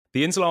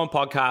The Insulone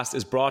podcast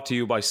is brought to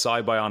you by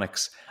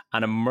Cybionics,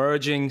 an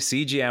emerging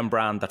CGM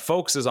brand that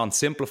focuses on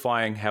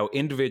simplifying how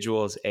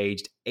individuals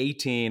aged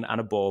 18 and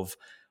above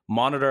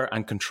monitor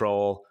and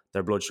control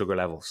their blood sugar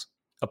levels.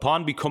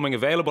 Upon becoming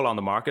available on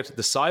the market,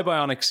 the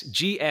Cybionics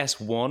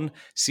GS1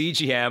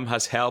 CGM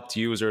has helped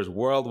users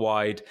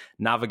worldwide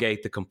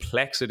navigate the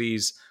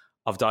complexities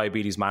of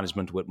diabetes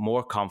management with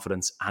more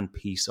confidence and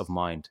peace of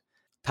mind.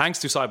 Thanks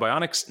to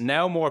Cybionics,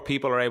 now more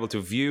people are able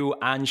to view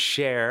and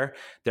share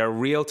their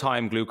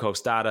real-time glucose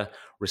data,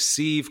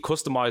 receive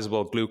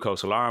customizable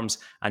glucose alarms,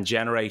 and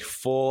generate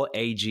full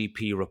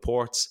AGP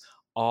reports,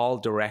 all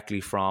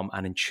directly from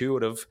an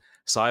intuitive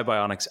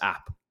Cybionics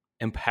app,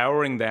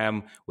 empowering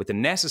them with the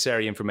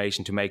necessary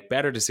information to make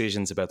better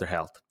decisions about their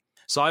health.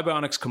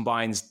 Cybionics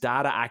combines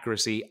data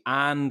accuracy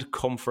and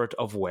comfort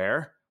of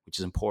wear, which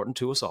is important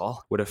to us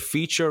all, with a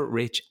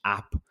feature-rich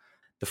app.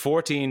 The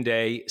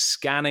 14-day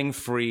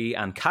scanning-free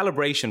and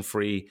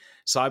calibration-free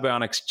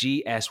Cybionics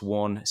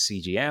GS1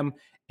 CGM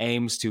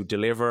aims to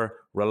deliver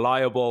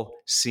reliable,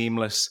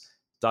 seamless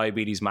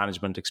diabetes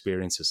management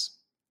experiences.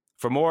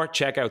 For more,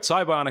 check out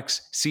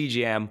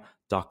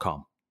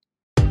cybionicscgm.com.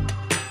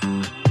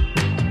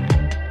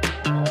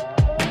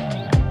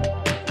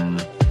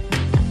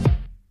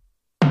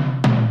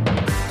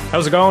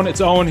 How's it going?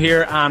 It's Owen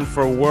here, and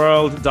for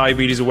World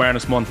Diabetes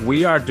Awareness Month,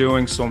 we are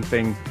doing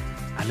something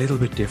a little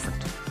bit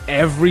different.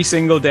 Every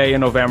single day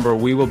in November,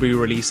 we will be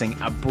releasing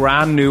a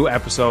brand new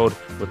episode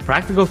with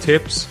practical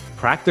tips,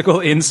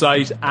 practical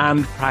insight,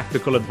 and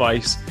practical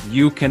advice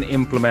you can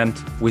implement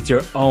with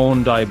your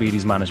own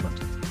diabetes management.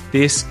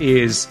 This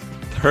is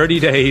 30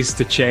 days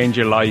to change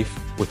your life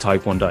with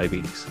type 1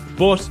 diabetes.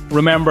 But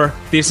remember,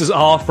 this is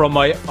all from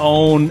my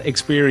own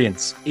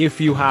experience.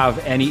 If you have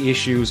any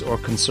issues or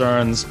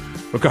concerns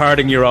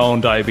regarding your own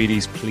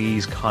diabetes,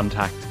 please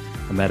contact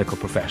a medical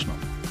professional.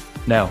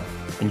 Now,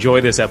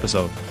 enjoy this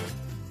episode.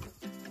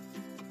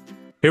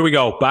 Here we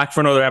go, back for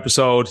another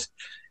episode.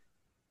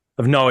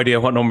 I have no idea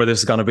what number this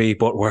is going to be,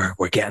 but we're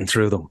getting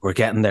through them. We're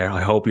getting there.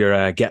 I hope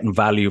you're getting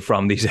value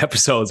from these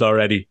episodes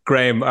already.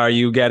 Graham, are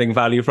you getting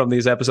value from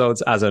these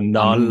episodes as a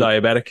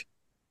non-diabetic?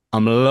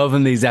 I'm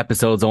loving these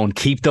episodes, Owen.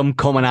 Keep them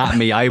coming at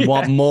me. I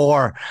want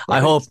more. Right. I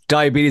hope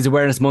Diabetes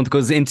Awareness Month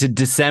goes into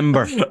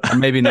December. Or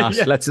maybe not.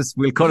 Yeah.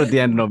 We'll cut at the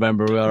end of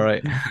November. We're all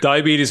right.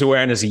 Diabetes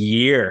Awareness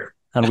Year.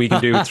 And we can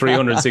do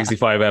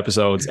 365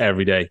 episodes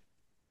every day.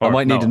 I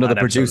might need another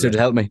producer to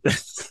help me.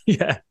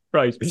 Yeah,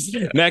 right.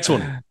 Next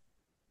one.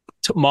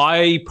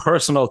 My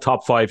personal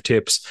top 5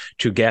 tips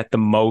to get the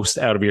most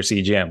out of your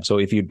CGM. So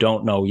if you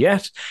don't know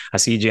yet, a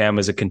CGM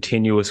is a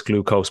continuous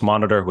glucose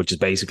monitor, which is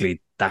basically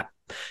that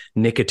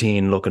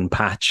nicotine-looking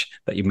patch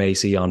that you may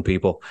see on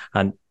people.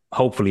 And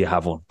hopefully you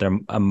have one. They're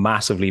a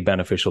massively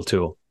beneficial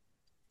tool.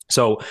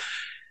 So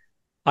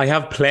I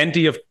have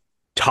plenty of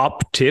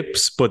top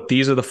tips, but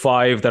these are the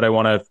 5 that I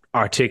want to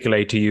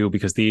articulate to you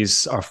because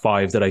these are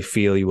 5 that I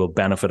feel you will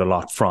benefit a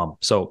lot from.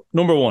 So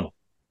number 1,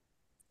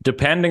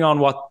 depending on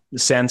what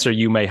sensor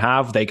you may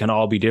have, they can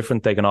all be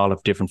different. They can all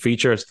have different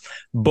features.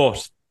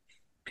 But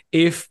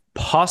if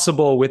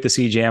possible with the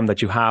CGM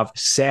that you have,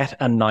 set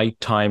a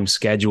nighttime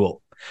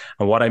schedule.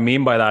 And what I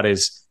mean by that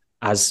is,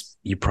 as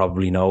you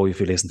probably know if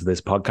you listen to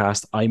this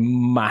podcast, I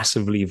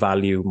massively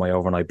value my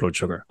overnight blood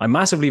sugar. I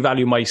massively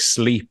value my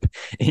sleep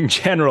in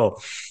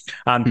general.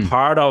 And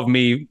part of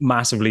me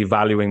massively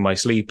valuing my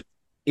sleep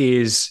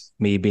is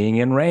me being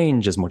in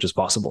range as much as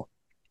possible.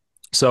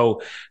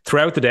 So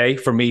throughout the day,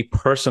 for me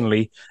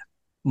personally,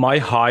 my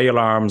high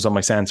alarms on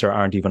my sensor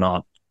aren't even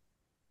on.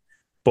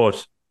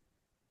 But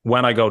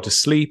when I go to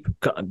sleep,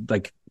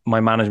 like my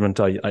management,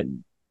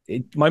 I'm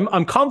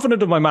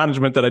confident of my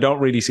management that I don't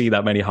really see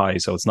that many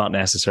highs, so it's not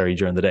necessary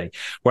during the day.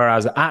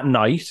 Whereas at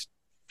night,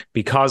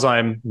 because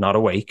I'm not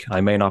awake, I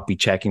may not be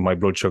checking my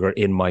blood sugar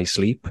in my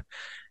sleep,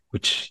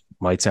 which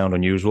might sound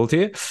unusual to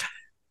you.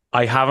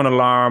 I have an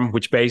alarm,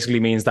 which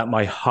basically means that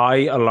my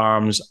high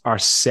alarms are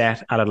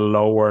set at a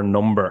lower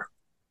number.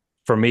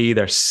 For me,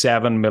 they're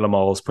 7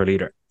 millimoles per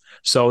liter.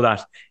 So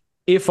that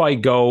if I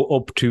go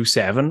up to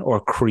 7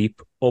 or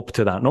creep up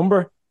to that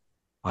number,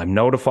 I'm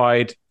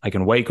notified. I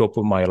can wake up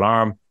with my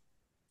alarm,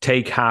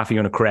 take half a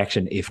unit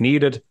correction if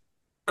needed,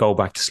 go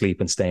back to sleep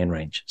and stay in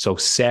range. So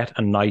set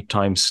a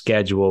nighttime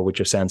schedule with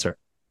your sensor.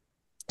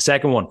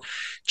 Second one,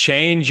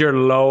 change your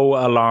low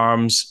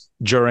alarms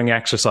during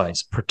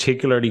exercise,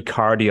 particularly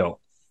cardio,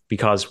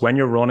 because when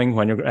you're running,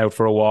 when you're out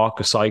for a walk,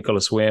 a cycle,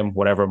 a swim,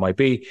 whatever it might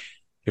be,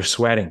 you're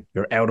sweating,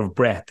 you're out of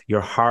breath,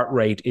 your heart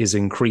rate is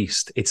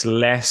increased. It's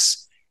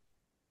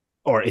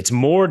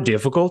more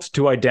difficult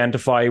to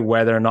identify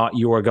whether or not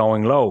you are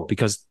going low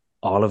because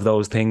all of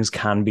those things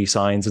can be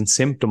signs and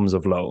symptoms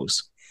of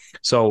lows.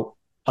 So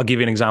I'll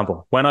give you an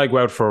example. When I go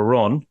out for a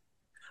run,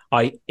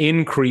 I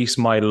increase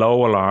my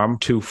low alarm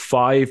to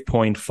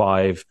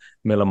 5.5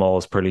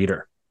 millimoles per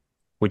liter,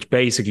 which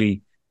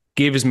basically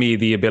gives me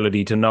the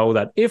ability to know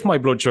that if my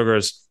blood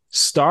sugars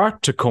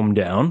start to come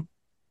down,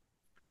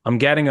 I'm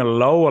getting a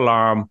low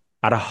alarm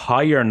at a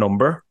higher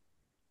number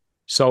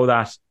so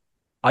that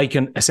I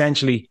can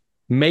essentially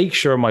make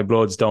sure my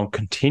bloods don't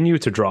continue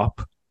to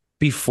drop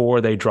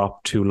before they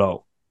drop too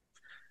low.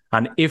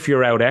 And if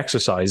you're out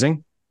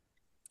exercising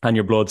and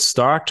your bloods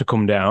start to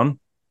come down,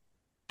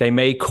 they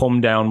may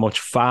come down much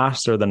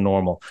faster than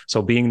normal.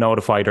 So being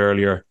notified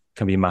earlier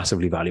can be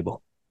massively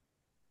valuable.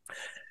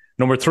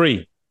 Number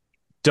 3,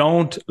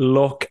 don't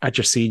look at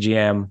your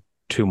CGM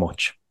too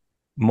much.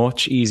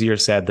 Much easier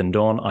said than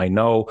done, I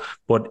know,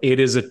 but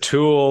it is a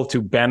tool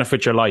to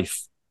benefit your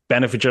life,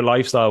 benefit your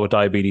lifestyle with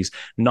diabetes,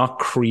 not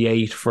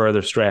create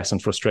further stress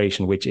and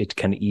frustration, which it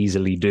can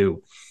easily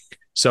do.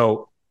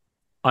 So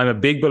I'm a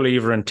big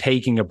believer in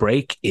taking a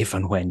break if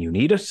and when you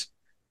need it,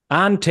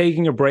 and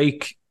taking a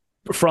break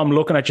from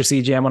looking at your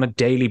CGM on a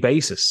daily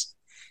basis.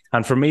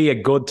 And for me, a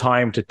good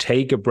time to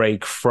take a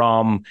break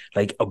from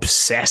like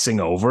obsessing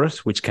over it,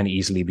 which can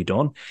easily be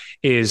done,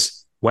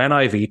 is when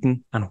I've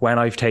eaten and when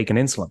I've taken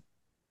insulin.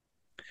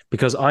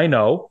 Because I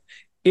know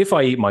if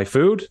I eat my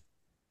food,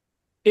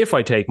 if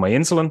I take my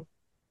insulin,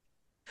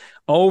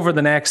 over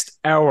the next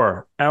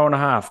hour, hour and a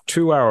half,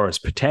 2 hours,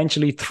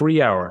 potentially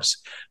 3 hours,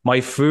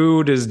 my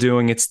food is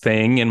doing its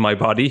thing in my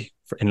body,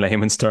 in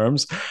layman's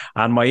terms,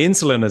 and my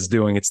insulin is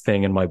doing its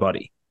thing in my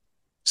body.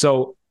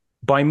 So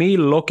by me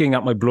looking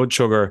at my blood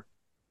sugar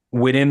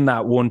within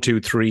that 1,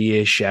 2,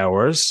 3-ish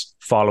hours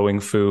following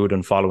food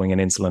and following an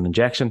insulin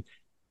injection,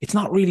 it's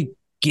not really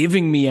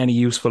giving me any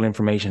useful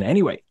information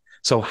anyway.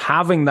 So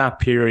having that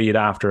period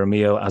after a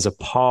meal as a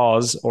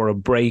pause or a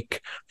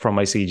break from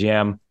my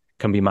CGM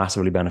can be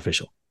massively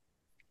beneficial.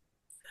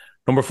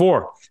 Number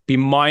 4, be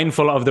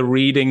mindful of the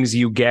readings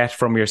you get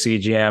from your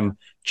CGM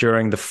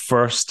during the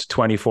first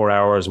 24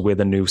 hours with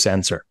a new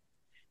sensor.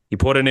 You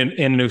put in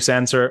a new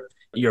sensor,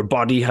 your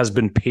body has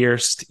been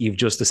pierced, you've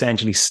just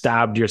essentially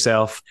stabbed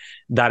yourself,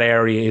 that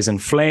area is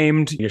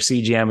inflamed, your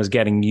CGM is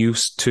getting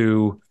used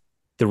to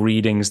the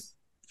readings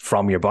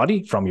from your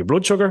body, from your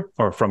blood sugar,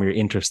 or from your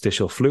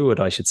interstitial fluid,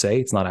 I should say.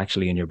 It's not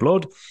actually in your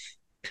blood.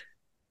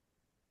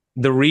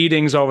 The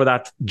readings over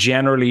that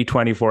generally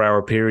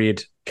 24-hour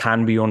period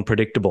can be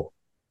unpredictable.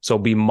 So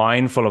be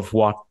mindful of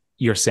what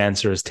your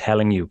sensor is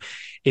telling you.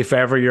 If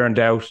ever you're in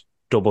doubt,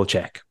 double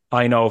check.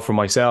 I know for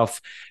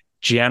myself,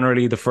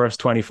 generally the first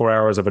 24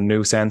 hours of a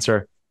new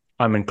sensor,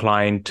 I'm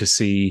inclined to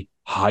see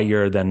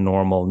higher than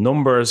normal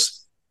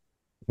numbers,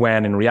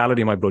 when in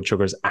reality, my blood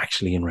sugar is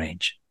actually in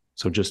range.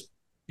 So just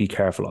be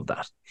careful of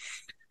that.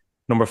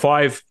 Number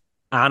 5,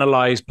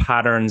 analyze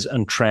patterns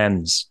and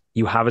trends.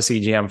 You have a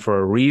CGM for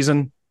a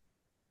reason.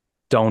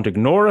 Don't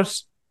ignore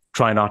it.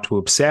 Try not to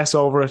obsess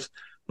over it,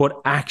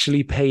 but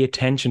actually pay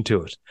attention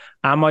to it.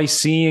 Am I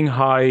seeing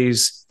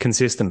highs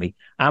consistently?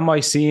 Am I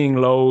seeing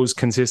lows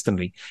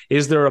consistently?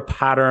 Is there a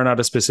pattern at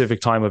a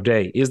specific time of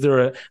day? Is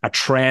there a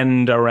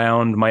trend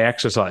around my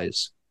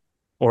exercise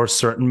or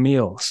certain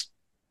meals?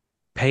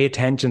 Pay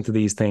attention to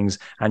these things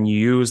and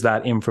use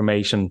that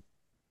information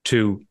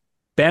to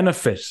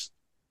benefit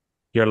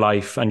your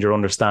life and your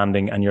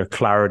understanding and your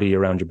clarity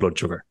around your blood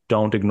sugar.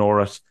 Don't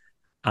ignore it.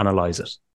 Analyze it.